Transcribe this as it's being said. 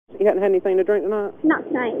You hadn't had anything to drink tonight? Not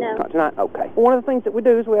tonight, no. Not tonight? Okay. One of the things that we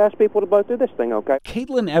do is we ask people to blow through this thing, okay?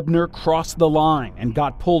 Caitlin Ebner crossed the line and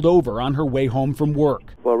got pulled over on her way home from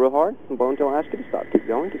work. Blow real hard and blow until I ask you to stop. Keep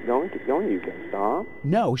going, keep going, keep going. You can stop.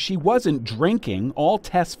 No, she wasn't drinking. All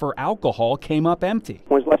tests for alcohol came up empty.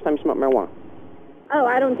 When's the last time you smoked marijuana? Oh,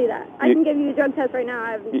 I don't do that. I can give you a drug test right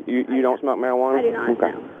now. You don't smoke marijuana? I do not,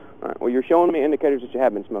 okay. no. All right. Well, you're showing me indicators that you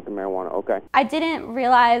have been smoking marijuana, okay? I didn't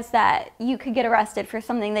realize that you could get arrested for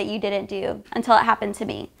something that you didn't do until it happened to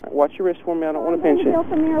me. Right, watch your wrist for me. I don't want to pinch you.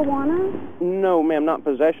 For marijuana? No, ma'am, not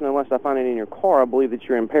possession unless I find it in your car. I believe that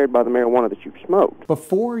you're impaired by the marijuana that you've smoked.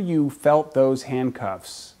 Before you felt those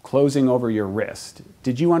handcuffs closing over your wrist,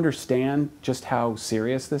 did you understand just how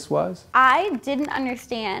serious this was? I didn't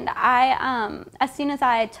understand. As soon as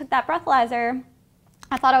I took that breathalyzer,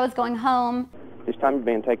 I thought I was going home. This time you're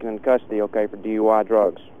being taken into custody, okay, for DUI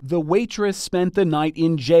drugs. The waitress spent the night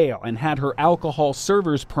in jail and had her alcohol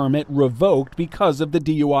server's permit revoked because of the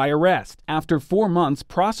DUI arrest. After 4 months,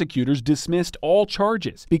 prosecutors dismissed all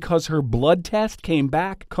charges because her blood test came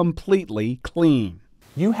back completely clean.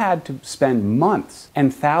 You had to spend months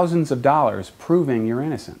and thousands of dollars proving your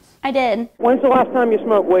innocence. I did. When's the last time you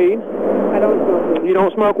smoked weed? I don't smoke weed. You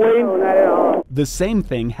don't smoke weed? No, not at all. The same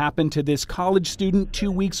thing happened to this college student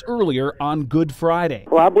 2 weeks earlier on Good Friday.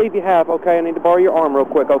 Well, I believe you have, okay? I need to borrow your arm real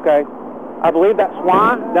quick, okay? I believe that's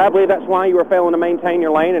why you were failing to maintain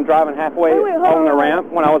your lane and driving halfway on the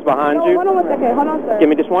ramp when I was behind you. Hold on 1 second. Hold on, sir. Give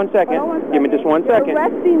me just 1 second. Give me just 1 second. You're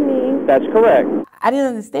arresting me. That's correct. I didn't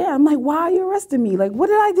understand. I'm like, why are you arresting me? Like, what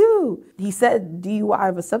did I do? He said DUI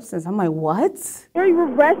of a substance. I'm like, what? You're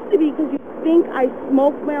arrested because you think I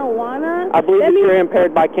smoke marijuana? I believe that you're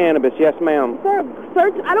impaired by cannabis. Yes, ma'am.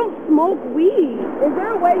 Sir, I don't smoke weed. Is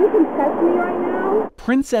there a way you can test me right now?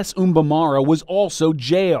 Princess Umbamara was also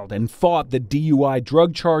jailed and fought the DUI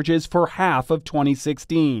drug charges for half of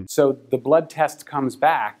 2016. So the blood test comes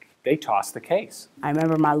back, they toss the case. I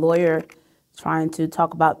remember my lawyer trying to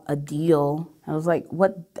talk about a deal. I was like,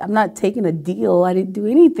 what? I'm not taking a deal. I didn't do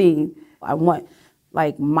anything. I want,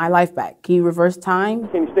 like, my life back. Can you reverse time?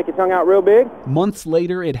 Can you stick your tongue out real big? Months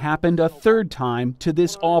later, it happened a third time to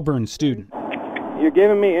this Auburn student. You're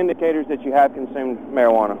giving me indicators that you have consumed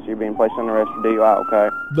marijuana, so you're being placed under arrest for DUI,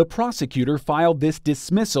 okay? The prosecutor filed this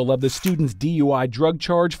dismissal of the student's DUI drug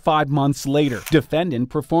charge 5 months later.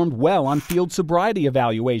 Defendant performed well on field sobriety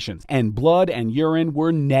evaluations, and blood and urine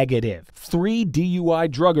were negative. 3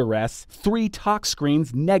 DUI drug arrests, 3 tox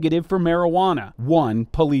screens negative for marijuana, 1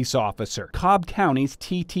 police officer. Cobb County's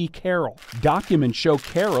T.T. Carroll. Documents show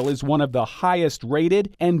Carroll is one of the highest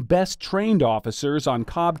rated and best trained officers on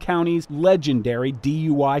Cobb County's legendary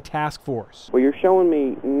DUI task force. Well, you're showing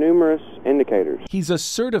me numerous indicators. He's a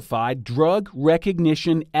certified drug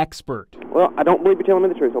recognition expert. Well, I don't believe you're telling me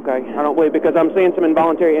the truth, okay? I don't believe, because I'm seeing some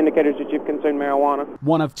involuntary indicators that you've consumed marijuana.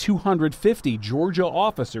 One of 250 Georgia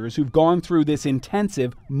officers who've gone through this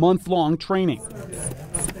intensive month-long training.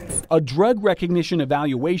 A drug recognition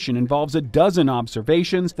evaluation involves a dozen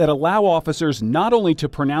observations that allow officers not only to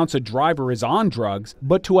pronounce a driver is on drugs,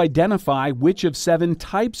 but to identify which of 7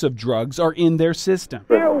 types of drugs are in their system.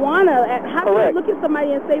 Marijuana. How do you look at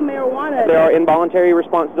somebody and say marijuana? There are involuntary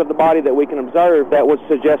responses of the body that we can observe that would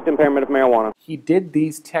suggest impairment of marijuana. He did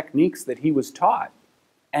these techniques that he was taught,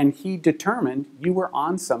 and he determined you were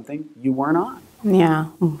on something you weren't on. Yeah,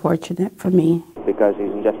 unfortunate for me. Because he's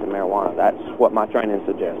ingested marijuana. That's what my training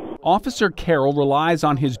suggests. Officer Carroll relies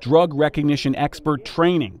on his drug recognition expert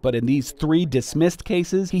training, but in these 3 dismissed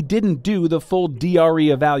cases, he didn't do the full DRE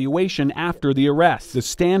evaluation after the arrest. The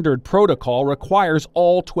standard protocol requires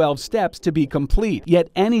all 12 steps to be complete, yet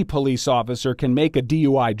any police officer can make a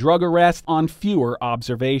DUI drug arrest on fewer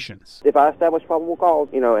observations. If I establish probable cause,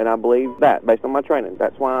 and I believe that based on my training,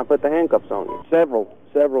 that's why I put the handcuffs on you.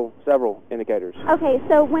 Several indicators. Okay,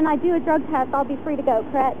 so when I do a drug test, I'll be free to go,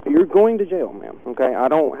 correct? You're going to jail, ma'am, okay? I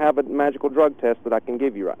don't have a magical drug test that I can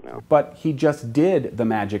give you right now. But he just did the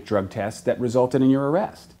magic drug test that resulted in your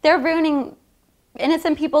arrest. They're ruining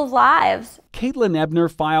innocent people's lives. Caitlin Ebner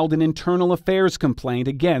filed an internal affairs complaint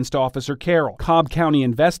against Officer Carroll. Cobb County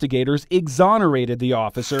investigators exonerated the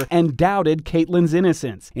officer and doubted Caitlin's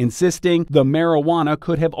innocence, insisting the marijuana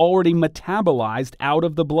could have already metabolized out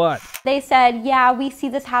of the blood. They said, yeah, we see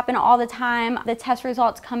this happen all the time. The test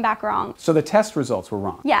results come back wrong. So the test results were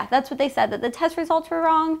wrong? Yeah, that's what they said, that the test results were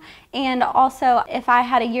wrong. And also, if I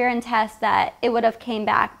had a urine test, that it would have came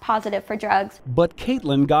back positive for drugs. But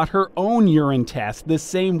Caitlin got her own urine test the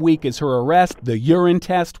same week as her arrest. The urine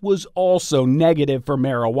test was also negative for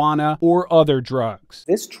marijuana or other drugs.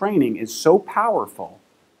 This training is so powerful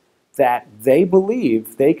that they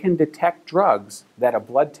believe they can detect drugs that a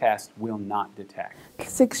blood test will not detect.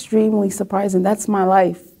 It's extremely surprising. That's my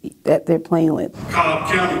life that they're playing with. Cobb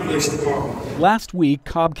County Police Department. Last week,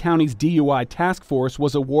 Cobb County's DUI task force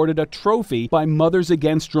was awarded a trophy by Mothers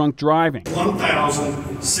Against Drunk Driving.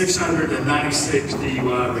 1,696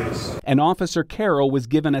 DUI arrests. And Officer Carroll was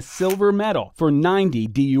given a silver medal for 90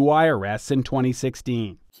 DUI arrests in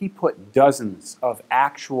 2016. He put dozens of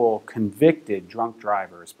actual convicted drunk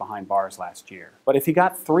drivers behind bars last year. But if he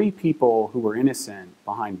got 3 people who were innocent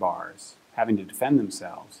behind bars, having to defend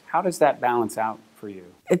themselves, how does that balance out for you?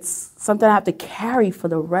 It's something I have to carry for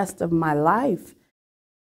the rest of my life.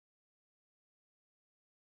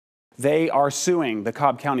 They are suing the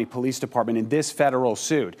Cobb County Police Department in this federal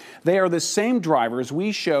suit. They are the same drivers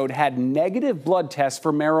we showed had negative blood tests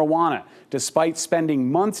for marijuana, despite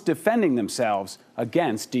spending months defending themselves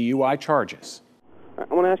against DUI charges. I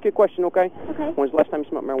want to ask you a question, okay? Okay. When's the last time you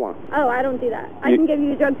smoked marijuana? Oh, I don't do that. I can give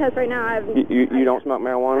you a drug test right now. You don't smoke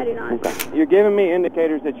marijuana? I do not. Okay. You're giving me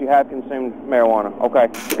indicators that you have consumed marijuana, okay?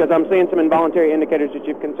 Because I'm seeing some involuntary indicators that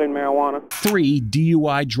you've consumed marijuana. 3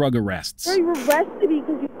 DUI drug arrests. So you arrested me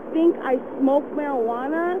because you think I smoke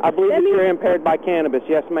marijuana? I believe that you're impaired by cannabis,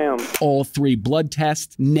 yes ma'am. All 3 blood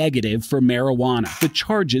tests negative for marijuana. The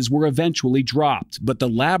charges were eventually dropped, but the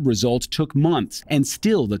lab results took months, and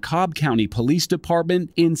still the Cobb County Police Department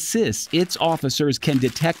insists its officers can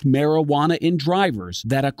detect marijuana in drivers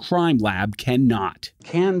that a crime lab cannot.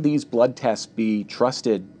 Can these blood tests be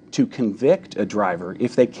trusted to convict a driver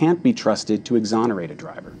if they can't be trusted to exonerate a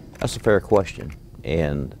driver? That's a fair question,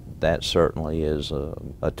 and that certainly is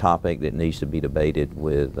a topic that needs to be debated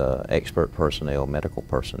with expert personnel, medical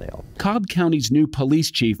personnel. Cobb County's new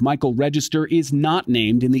police chief, Michael Register, is not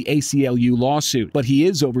named in the ACLU lawsuit, but he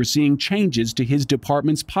is overseeing changes to his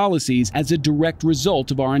department's policies as a direct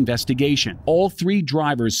result of our investigation. All 3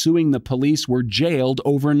 drivers suing the police were jailed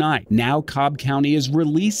overnight. Now Cobb County is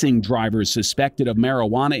releasing drivers suspected of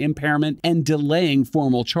marijuana impairment and delaying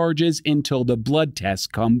formal charges until the blood tests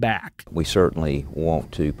come back. We certainly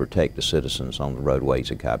want to protect the citizens on the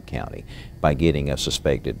roadways of Cobb County by getting a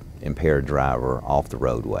suspected impaired driver off the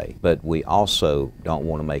roadway. But we also don't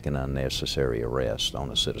want to make an unnecessary arrest on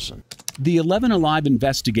a citizen. The 11 Alive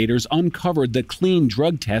investigators uncovered the clean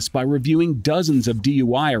drug test by reviewing dozens of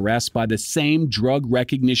DUI arrests by the same drug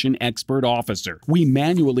recognition expert officer. We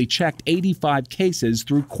manually checked 85 cases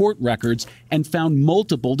through court records and found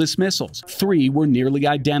multiple dismissals. 3 were nearly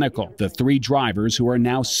identical. The 3 drivers who are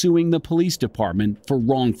now suing the police department for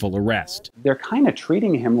wrongful arrest. They're kind of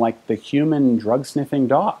treating him like the human drug-sniffing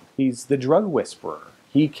dog. He's the drug whisperer.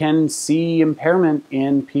 He can see impairment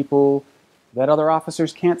in people that other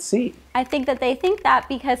officers can't see. I think that they think that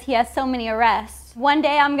because he has so many arrests. One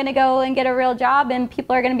day I'm going to go and get a real job and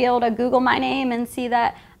people are going to be able to Google my name and see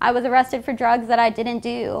that I was arrested for drugs that I didn't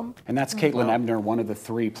do. And that's Caitlin Ebner, one of the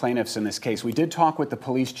 3 plaintiffs in this case. We did talk with the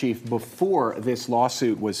police chief before this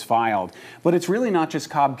lawsuit was filed, but it's really not just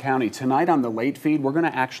Cobb County. Tonight on the late feed, we're going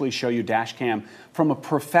to actually show you dash cam from a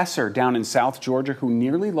professor down in South Georgia who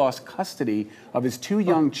nearly lost custody of his 2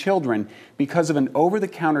 young children because of an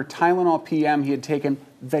over-the-counter Tylenol PM he had taken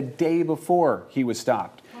the day before he was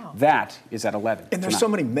stopped. That is at 11. And there's so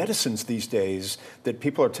many medicines these days that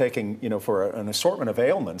people are taking, for an assortment of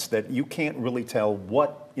ailments that you can't really tell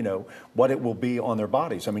what it will be on their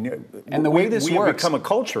bodies. I mean, and the way this works, we have become a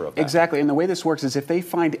culture of that. Exactly, and the way this works is if they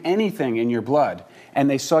find anything in your blood and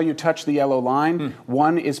they saw you touch the yellow line,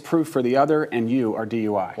 one is proof for the other and you are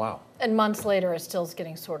DUI. Wow. And months later, it still is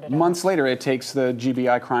getting sorted out. Months later, it takes the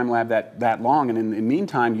GBI crime lab that long, and in the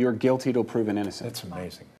meantime, you're guilty till proven innocent. That's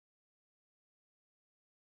amazing.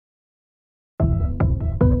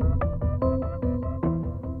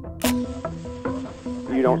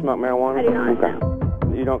 You don't smoke marijuana? I do not.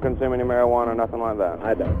 Okay. You don't consume any marijuana or nothing like that?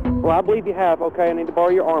 I don't. Well, I believe you have, okay? I need to borrow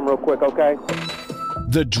your arm real quick, okay?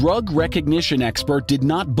 The drug recognition expert did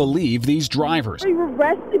not believe these drivers. So you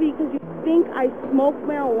arrested me because you think I smoke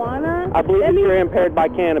marijuana? I believe that you're impaired by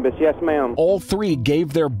cannabis, yes ma'am. All 3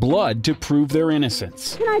 gave their blood to prove their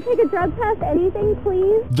innocence. Can I take a drug test? Anything,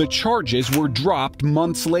 please? The charges were dropped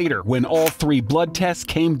months later when all 3 blood tests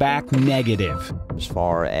came back negative. As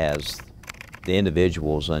far as the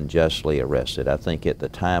individuals unjustly arrested, I think at the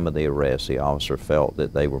time of the arrest, the officer felt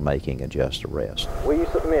that they were making a just arrest. Will you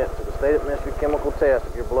submit to the state administered chemical test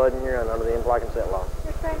of your blood and urine under the implied consent law?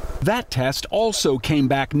 That test also came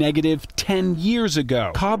back negative 10 years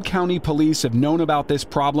ago. Cobb County Police have known about this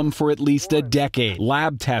problem for at least a decade.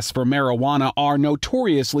 Lab tests for marijuana are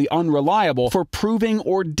notoriously unreliable for proving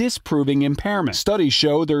or disproving impairment. Studies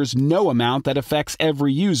show there's no amount that affects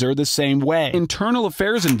every user the same way. Internal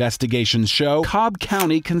affairs investigations show Cobb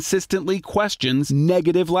County consistently questions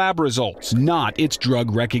negative lab results, not its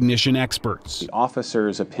drug recognition experts. The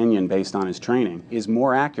officer's opinion based on his training is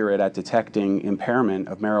more accurate at detecting impairment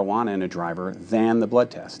of marijuana in a driver than the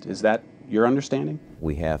blood test. Is that your understanding?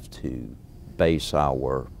 We have to base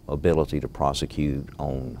our ability to prosecute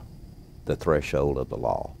on the threshold of the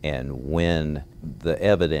law. And when the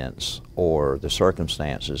evidence or the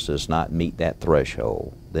circumstances does not meet that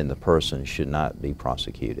threshold, then the person should not be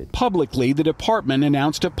prosecuted. Publicly, the department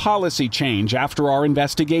announced a policy change after our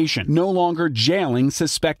investigation, no longer jailing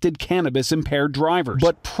suspected cannabis-impaired drivers.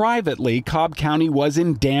 But privately, Cobb County was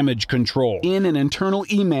in damage control. In an internal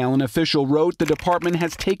email, an official wrote, "The department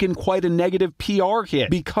has taken quite a negative PR hit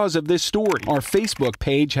because of this story. Our Facebook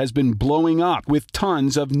page has been blowing up with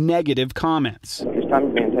tons of negative comments." This time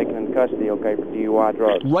you're being taken into custody, okay, for DUI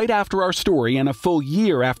drugs. Right after our story and a full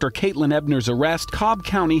year after Caitlin Ebner's arrest, Cobb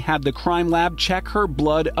County had the crime lab check her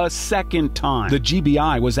blood a second time. The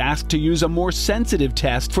GBI was asked to use a more sensitive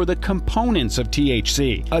test for the components of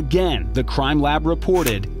THC. Again, the crime lab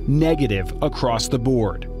reported negative across the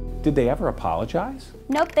board. Did they ever apologize?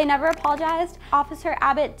 Nope, they never apologized. Officer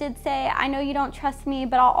Abbott did say, "I know you don't trust me,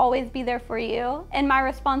 but I'll always be there for you." And my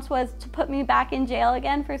response was to put me back in jail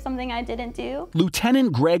again for something I didn't do.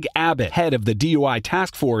 Lieutenant Greg Abbott, head of the DUI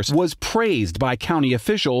task force, was praised by county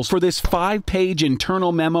officials for this 5-page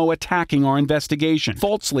internal memo attacking our investigation,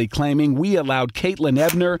 falsely claiming we allowed Caitlin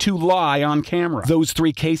Ebner to lie on camera. Those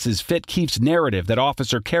 3 cases fit Keefe's narrative that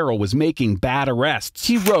Officer Carroll was making bad arrests.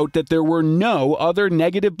 He wrote that there were no other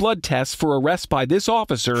negative blood tests for arrests by this officer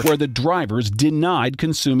where the drivers denied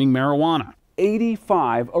consuming marijuana.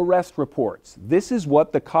 85 arrest reports. This is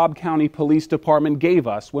what the Cobb County Police Department gave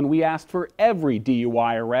us when we asked for every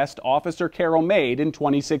DUI arrest Officer Carroll made in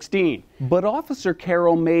 2016. But Officer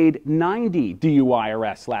Carroll made 90 DUI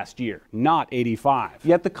arrests last year, not 85.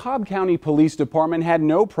 Yet the Cobb County Police Department had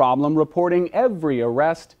no problem reporting every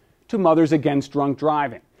arrest to Mothers Against Drunk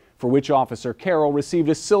Driving, for which Officer Carroll received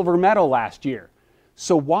a silver medal last year.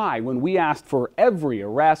 So why, when we asked for every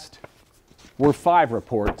arrest, were 5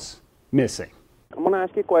 reports missing? I'm going to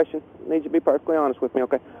ask you a question. I need you to be perfectly honest with me,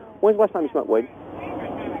 okay? When's the last time you smoked weed? I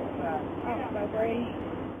don't smoke weed.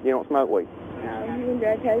 You don't smoke weed? No, you can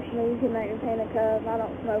drug test me, you can make me paint a cup. I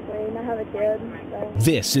don't smoke weed, and I have a kid. So.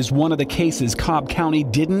 This is one of the cases Cobb County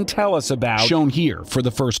didn't tell us about, shown here for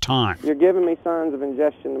the first time. You're giving me signs of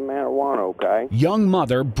ingestion of marijuana, okay? Young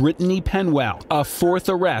mother Brittany Penwell, a 4th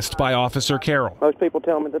arrest by Officer Carroll. Most people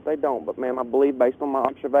tell me that they don't, but ma'am, I believe based on my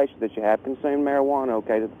observation that you have consumed marijuana,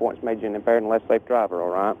 okay, that the points made you an impaired and less safe driver, all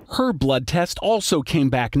right? Her blood test also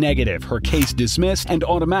came back negative, her case dismissed and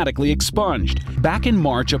automatically expunged. Back in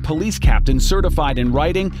March, a police captain certified in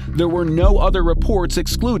writing there were no other reports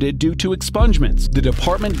excluded due to expungements. The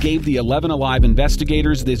department gave the 11 Alive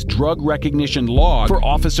investigators this drug recognition log for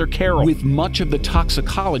Officer Carroll, with much of the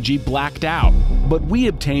toxicology blacked out. But we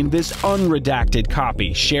obtained this unredacted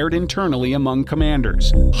copy, shared internally among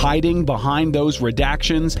commanders. Hiding behind those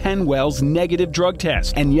redactions, Penwell's negative drug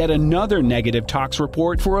test, and yet another negative tox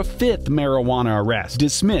report for a 5th marijuana arrest,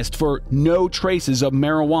 dismissed for no traces of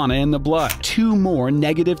marijuana in the blood. 2 more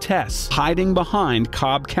negative tests, hiding behind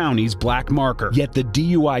Cobb County's black marker. Yet the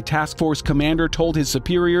DUI task force commander told his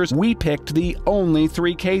superiors we picked the only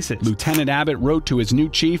 3 cases. Lieutenant Abbott wrote to his new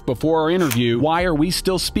chief before our interview, "Why are we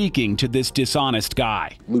still speaking to this dishonest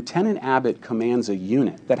guy?" Lieutenant Abbott commands a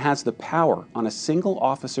unit that has the power on a single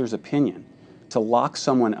officer's opinion to lock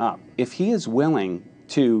someone up. If he is willing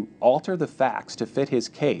to alter the facts to fit his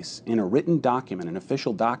case in a written document, an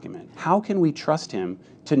official document, how can we trust him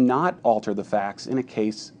to not alter the facts in a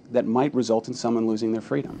case that might result in someone losing their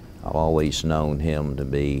freedom? I've always known him to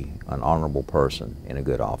be an honorable person and a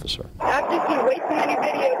good officer. I've just seen way too many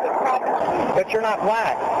videos of problems. But you're not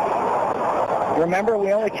black. Remember,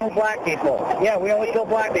 we only kill black people. Yeah, we only kill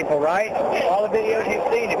black people, right? All the videos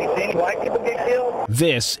you've seen, have you seen white people get killed?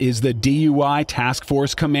 This is the DUI task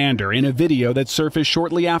force commander in a video that surfaced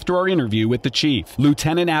shortly after our interview with the chief.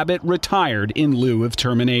 Lieutenant Abbott retired in lieu of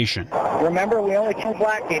termination. Remember, we only kill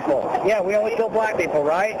black people. Yeah, we only kill black people,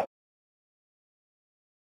 right?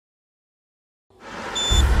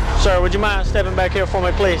 Sir, would you mind stepping back here for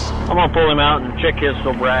me, please? I'm going to pull him out and check his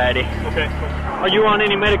sobriety. Okay. Are you on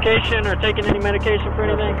any medication or taking any medication for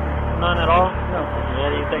anything? None at all? No.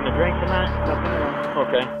 Yeah, Anything to drink tonight?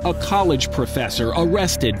 Okay. A college professor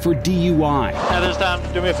arrested for DUI. Now this time,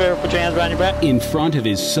 do me a favor, put your hands behind your back. In front of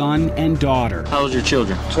his son and daughter. How old are your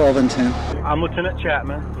children? 12 and 10. I'm Lieutenant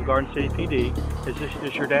Chapman from Garden City PD. Is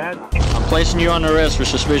this your dad? I'm placing you under arrest for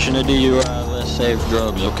suspicion of DUI. Let's save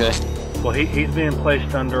drugs, okay? Well, he's being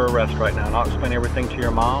placed under arrest right now, and I'll explain everything to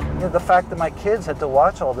your mom. You know, the fact that my kids had to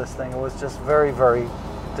watch all this thing was just very, very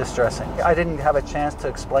distressing. I didn't have a chance to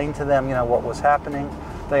explain to them, you know, what was happening.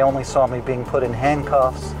 They only saw me being put in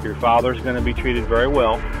handcuffs. Your father's going to be treated very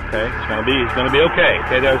well, okay? He's going to be okay.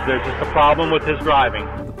 Okay, there's just a problem with his driving.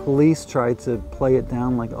 The police tried to play it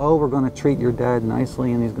down like, oh, we're going to treat your dad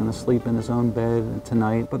nicely and he's going to sleep in his own bed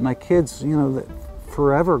tonight. But my kids, you know,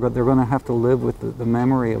 forever they're going to have to live with the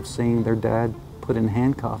memory of seeing their dad put in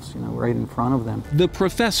handcuffs, you know, right in front of them. The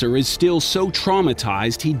professor is still so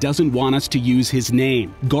traumatized he doesn't want us to use his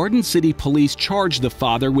name. Garden City Police charged the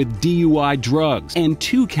father with DUI drugs and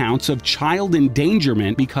 2 counts of child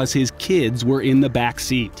endangerment because his kids were in the back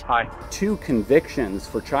seat. Hi. 2 convictions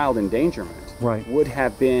for child endangerment would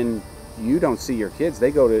have been, you don't see your kids, they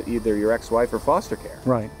go to either your ex-wife or foster care.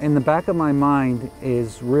 Right. In the back of my mind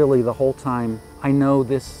is really the whole time, I know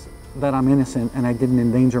that I'm innocent and I didn't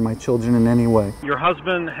endanger my children in any way. Your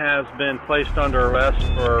husband has been placed under arrest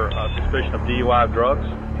for suspicion of DUI of drugs.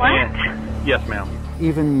 What? Yes, ma'am.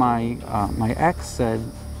 Even my ex said,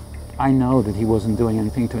 I know that he wasn't doing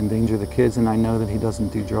anything to endanger the kids, and I know that he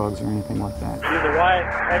doesn't do drugs or anything like that. You're the wife,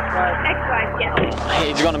 ex-wife? Ex-wife, yes.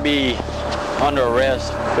 He's going to be under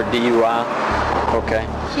arrest for DUI, okay?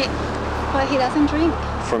 But he doesn't drink.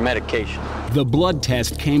 For medication. The blood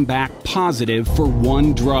test came back positive for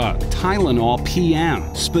 1 drug, Tylenol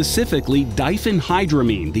PM, specifically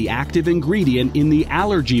diphenhydramine, the active ingredient in the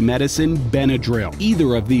allergy medicine Benadryl.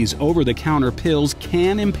 Either of these over-the-counter pills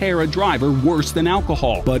can impair a driver worse than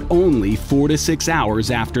alcohol, but only 4 to 6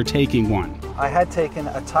 hours after taking one. I had taken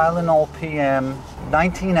a Tylenol PM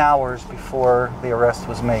 19 hours before the arrest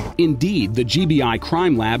was made. Indeed, the GBI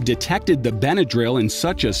crime lab detected the Benadryl in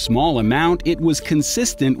such a small amount it was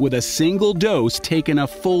consistent with a single dose taken a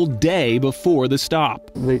full day before the stop.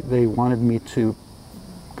 They wanted me to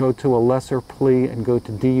go to a lesser plea and go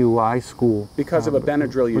to DUI school. Because of a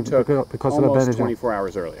Benadryl you took because almost of a Benadryl. 24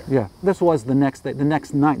 hours earlier. Yeah, this was the next day, the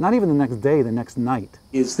next night, not even the next day, the next night.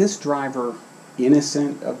 Is this driver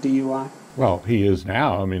innocent of DUI? Well, he is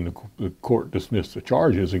now. I mean, the court dismissed the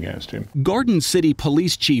charges against him. Garden City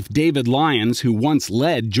Police Chief David Lyons, who once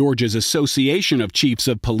led Georgia's Association of Chiefs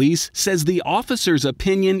of Police, says the officer's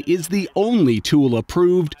opinion is the only tool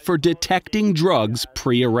approved for detecting drugs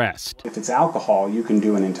pre-arrest. If it's alcohol, you can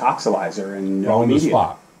do an intoxilizer and no On the immediate.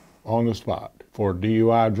 spot. On the spot. For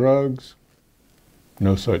DUI drugs,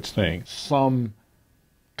 no such thing. Some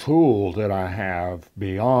tool that I have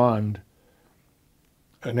beyond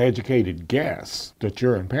an educated guess that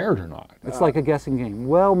you're impaired or not. It's like a guessing game.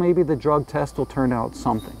 Well, maybe the drug test will turn out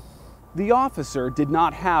something. The officer did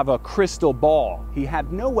not have a crystal ball. He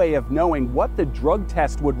had no way of knowing what the drug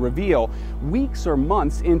test would reveal weeks or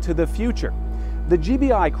months into the future. The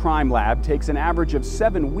GBI crime lab takes an average of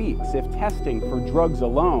 7 weeks if testing for drugs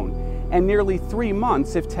alone, and nearly 3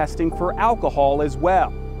 months if testing for alcohol as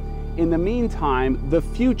well. In the meantime, the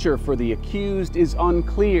future for the accused is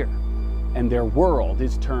unclear, and their world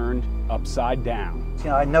is turned upside down. You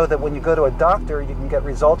know, I know that when you go to a doctor, you can get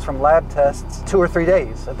results from lab tests 2 or 3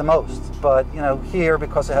 days at the most. But, you know, here,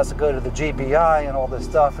 because it has to go to the GBI and all this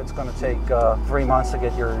stuff, it's going to take 3 months to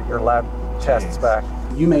get your lab tests back.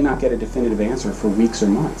 You may not get a definitive answer for weeks or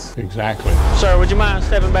months. Exactly. Sir, would you mind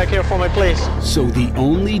stepping back here for me, please? So the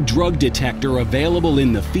only drug detector available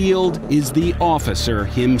in the field is the officer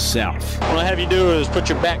himself. What I have you do is put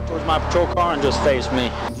your back towards my patrol car and just face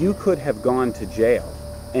me. You could have gone to jail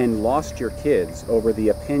and lost your kids over the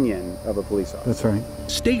opinion of a police officer. That's right.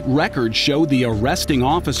 State records show the arresting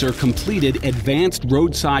officer completed advanced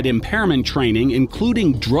roadside impairment training,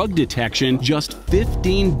 including drug detection, just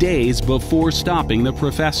 15 days before stopping the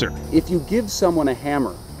professor. If you give someone a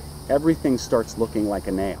hammer, everything starts looking like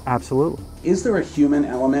a nail. Absolutely. Is there a human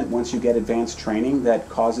element once you get advanced training that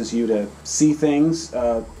causes you to see things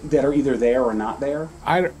that are either there or not there?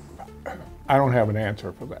 I don't have an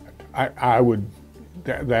answer for that. I would.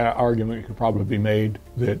 That argument could probably be made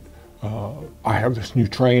that I have this new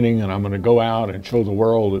training and I'm going to go out and show the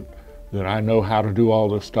world that I know how to do all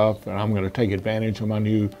this stuff and I'm going to take advantage of my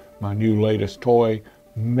new latest toy.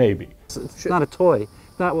 Maybe. It's not a toy.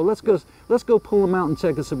 It's not, well, let's go pull them out and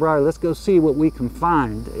check a sobriety. Let's go see what we can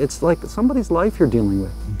find. It's like somebody's life you're dealing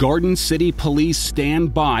with. Garden City police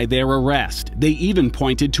stand by their arrest. They even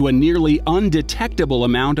pointed to a nearly undetectable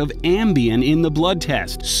amount of Ambien in the blood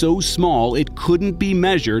test, so small it couldn't be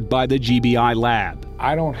measured by the GBI lab.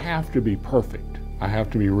 I don't have to be perfect. I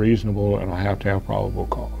have to be reasonable, and I have to have probable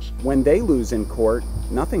cause. When they lose in court,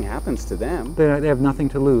 nothing happens to them. They have nothing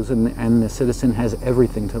to lose, and the citizen has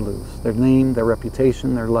everything to lose. Their name, their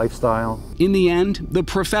reputation, their lifestyle. In the end, the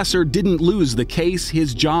professor didn't lose the case,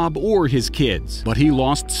 his job, or his kids, but he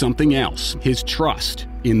lost something else, his trust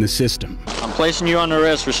in the system. I'm placing you on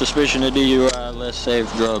arrest for suspicion of DUI, less safe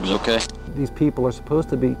drugs, okay? These people are supposed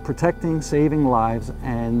to be protecting, saving lives,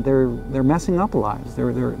 and they're messing up lives. They're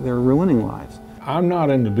ruining lives. I'm not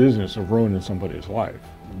in the business of ruining somebody's life.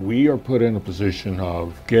 We are put in a position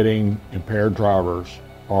of getting impaired drivers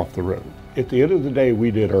off the road. At the end of the day, we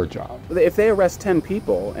did our job. If they arrest 10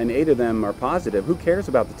 people and 8 of them are positive, who cares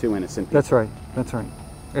about the 2 innocent people? That's right, that's right.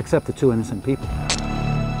 Except the 2 innocent people.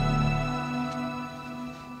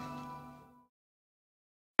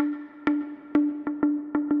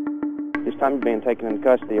 Time you're being taken into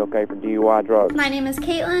custody, okay, for DUI drugs. My name is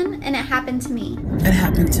Caitlin, and it happened to me. It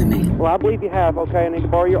happened to me. Well, I believe you have, okay? I need to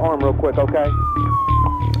borrow your arm real quick, okay?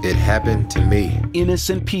 It happened to me.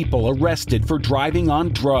 Innocent people arrested for driving on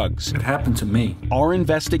drugs. It happened to me. Our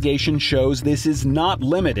investigation shows this is not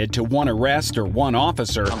limited to one arrest or one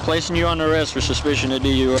officer. I'm placing you on arrest for suspicion of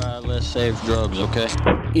DUI, less safe drugs, okay?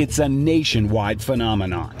 It's a nationwide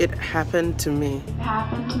phenomenon. It happened to me. It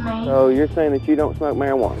happened to me. So you're saying that you don't smoke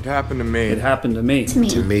marijuana? It happened to me. It happened to me. To me.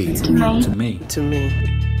 To me. To me. To me. To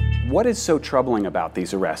me. What is so troubling about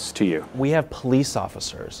these arrests to you? We have police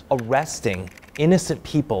officers arresting innocent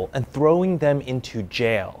people and throwing them into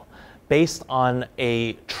jail based on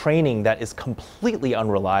a training that is completely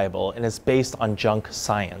unreliable and is based on junk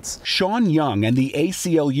science. Sean Young and the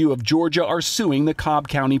ACLU of Georgia are suing the Cobb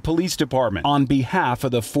County Police Department on behalf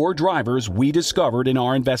of the 4 drivers we discovered in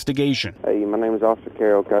our investigation. Hey, my name is Officer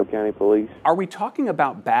Carroll, Cobb County Police. Are we talking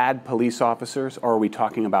about bad police officers, or are we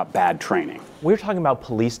talking about bad training? We're talking about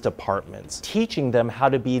police departments, teaching them how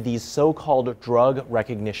to be these so-called drug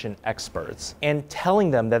recognition experts and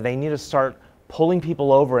telling them that they need to start pulling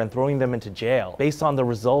people over and throwing them into jail based on the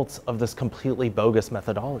results of this completely bogus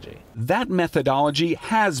methodology. That methodology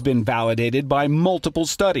has been validated by multiple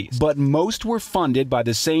studies, but most were funded by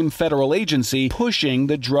the same federal agency pushing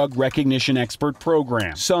the drug recognition expert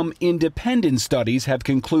program. Some independent studies have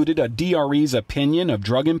concluded a DRE's opinion of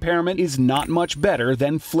drug impairment is not much better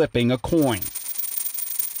than flipping a coin.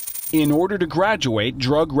 In order to graduate,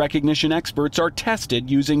 drug recognition experts are tested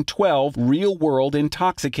using 12 real-world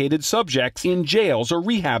intoxicated subjects in jails or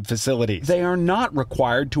rehab facilities. They are not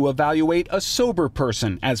required to evaluate a sober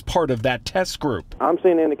person as part of that test group. I'm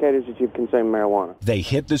seeing indicators that you've consumed marijuana. They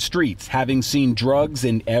hit the streets, having seen drugs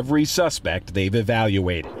in every suspect they've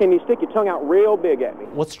evaluated. Can you stick your tongue out real big at me?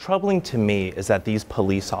 What's troubling to me is that these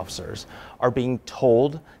police officers are being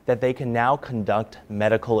told that they can now conduct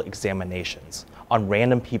medical examinations on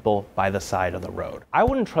random people by the side of the road. I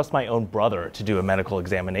wouldn't trust my own brother to do a medical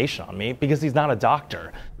examination on me because he's not a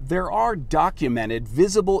doctor. There are documented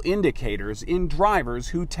visible indicators in drivers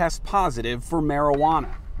who test positive for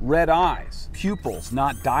marijuana. Red eyes, pupils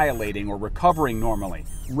not dilating or recovering normally,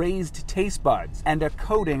 raised taste buds, and a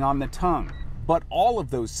coating on the tongue. But all of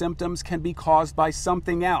those symptoms can be caused by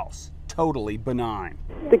something else, totally benign.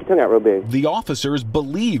 Stick your tongue out real big. The officers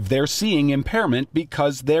believe they're seeing impairment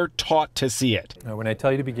because they're taught to see it. When I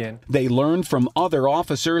tell you to begin. They learn from other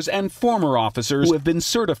officers and former officers who have been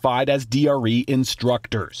certified as DRE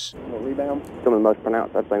instructors. Rebound. Some of the most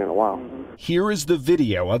pronounced I've seen in a while. Here is the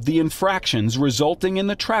video of the infractions resulting in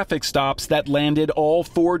the traffic stops that landed all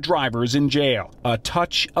 4 drivers in jail. A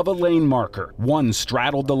touch of a lane marker. One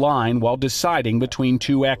straddled the line while deciding between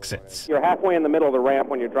 2 exits. You're halfway in the middle of the ramp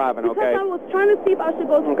when you're driving, okay? Because I was trying to see if I should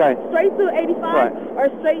go straight to 85 or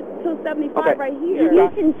straight to 75 right here. You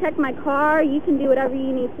can check my car. You can do whatever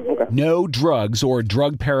you need to do. Okay. No drugs or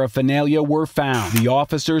drug paraphernalia were found. The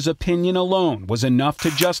officer's opinion alone was enough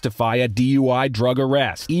to justify a DUI drug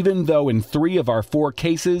arrest, even though in 3 of our 4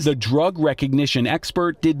 cases, the drug recognition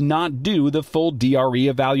expert did not do the full DRE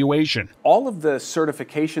evaluation. All of the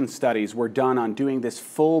certification studies were done on doing this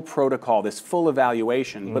full protocol, this full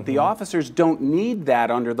evaluation, but the officers don't need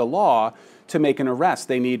that under the law to make an arrest.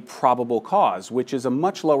 They need probable cause, which is a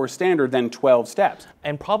much lower standard than 12 steps.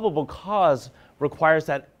 And probable cause requires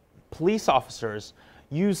that police officers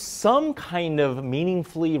use some kind of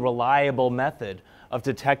meaningfully reliable method of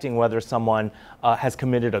detecting whether someone has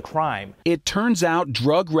committed a crime. It turns out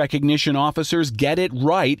drug recognition officers get it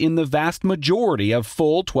right in the vast majority of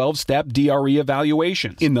full 12-step DRE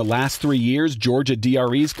evaluations. In the last 3 years, Georgia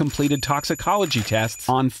DREs completed toxicology tests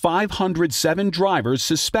on 507 drivers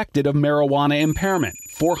suspected of marijuana impairment.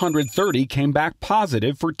 430 came back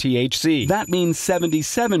positive for THC. That means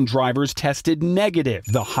 77 drivers tested negative.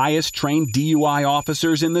 The highest trained DUI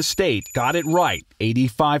officers in the state got it right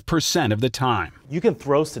 85% of the time. You can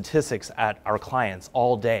throw statistics at our clients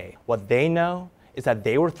all day. What they know is that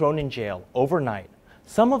they were thrown in jail overnight.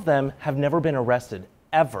 Some of them have never been arrested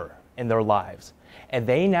ever in their lives. And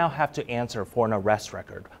they now have to answer for an arrest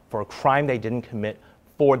record for a crime they didn't commit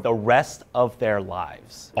for the rest of their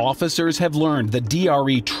lives. Officers have learned the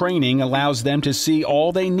DRE training allows them to see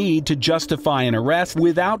all they need to justify an arrest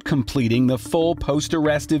without completing the full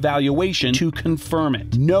post-arrest evaluation to confirm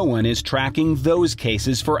it. No one is tracking those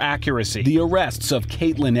cases for accuracy. The arrests of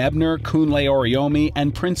Caitlin Ebner, Kunle Oriomi,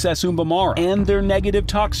 and Princess Umbamara and their negative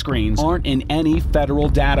tox screens aren't in any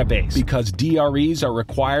federal database because DREs are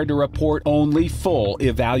required to report only full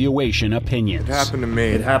evaluation opinions. It happened to me.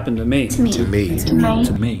 It happened to me. To me. To me. To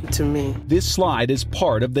me. To me. This slide is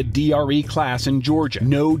part of the DRE class in Georgia.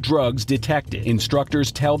 No drugs detected.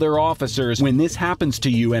 Instructors tell their officers when this happens to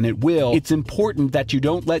you, and it will, it's important that you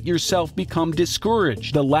don't let yourself become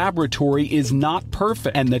discouraged. The laboratory is not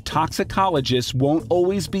perfect, and the toxicologists won't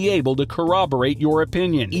always be able to corroborate your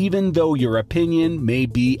opinion, even though your opinion may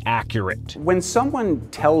be accurate. When someone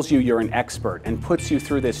tells you you're an expert and puts you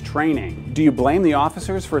through this training, do you blame the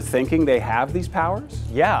officers for thinking they have these powers?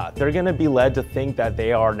 Yeah, they're going to be led to think that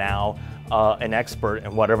they are now an expert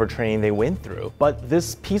in whatever training they went through. But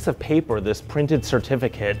this piece of paper, this printed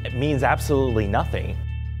certificate, it means absolutely nothing.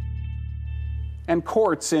 And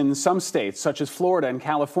courts in some states, such as Florida and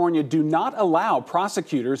California, do not allow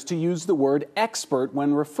prosecutors to use the word expert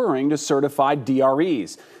when referring to certified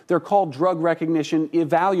DREs. They're called drug recognition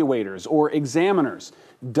evaluators or examiners.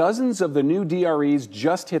 Dozens of the new DREs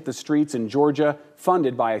just hit the streets in Georgia,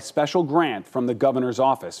 funded by a special grant from the governor's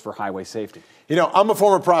office for highway safety. You know, I'm a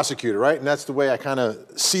former prosecutor, right? And that's the way I kind of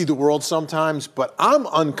see the world sometimes. But I'm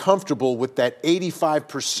uncomfortable with that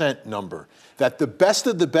 85% number, that the best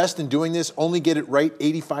of the best in doing this only get it right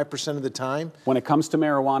 85% of the time. When it comes to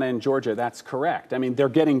marijuana in Georgia, that's correct. I mean, they're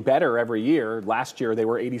getting better every year. Last year, they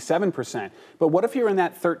were 87%. But what if you're in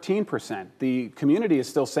that 13%? The community is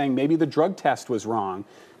still saying maybe the drug test was wrong.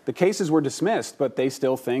 The cases were dismissed, but they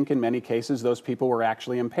still think in many cases those people were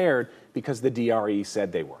actually impaired because the DRE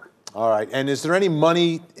said they were. All right. And is there any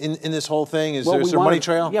money in this whole thing? Is there a money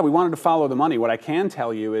trail? Yeah, we wanted to follow the money. What I can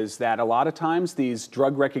tell you is that a lot of times these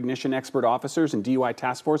drug recognition expert officers and DUI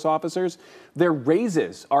task force officers, their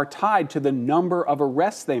raises are tied to the number of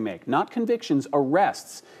arrests they make, not convictions,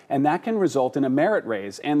 arrests. And that can result in a merit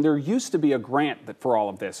raise. And there used to be a grant for all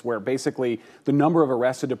of this, where basically the number of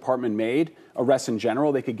arrests a department made, arrests in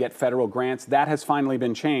general, they could get federal grants. That has finally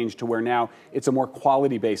been changed to where now it's a more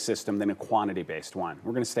quality-based system than a quantity-based one.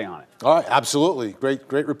 We're going to stay on it. All right, absolutely.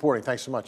 Great reporting. Thanks so much.